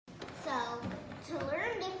to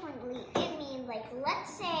learn differently, it means, like,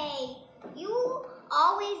 let's say you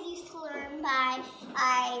always used to learn by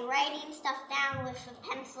writing stuff down with a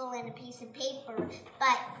pencil and a piece of paper,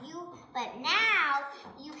 but now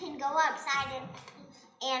you can go outside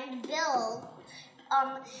and build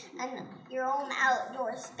your own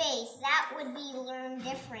outdoor space. That would be learned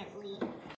differently.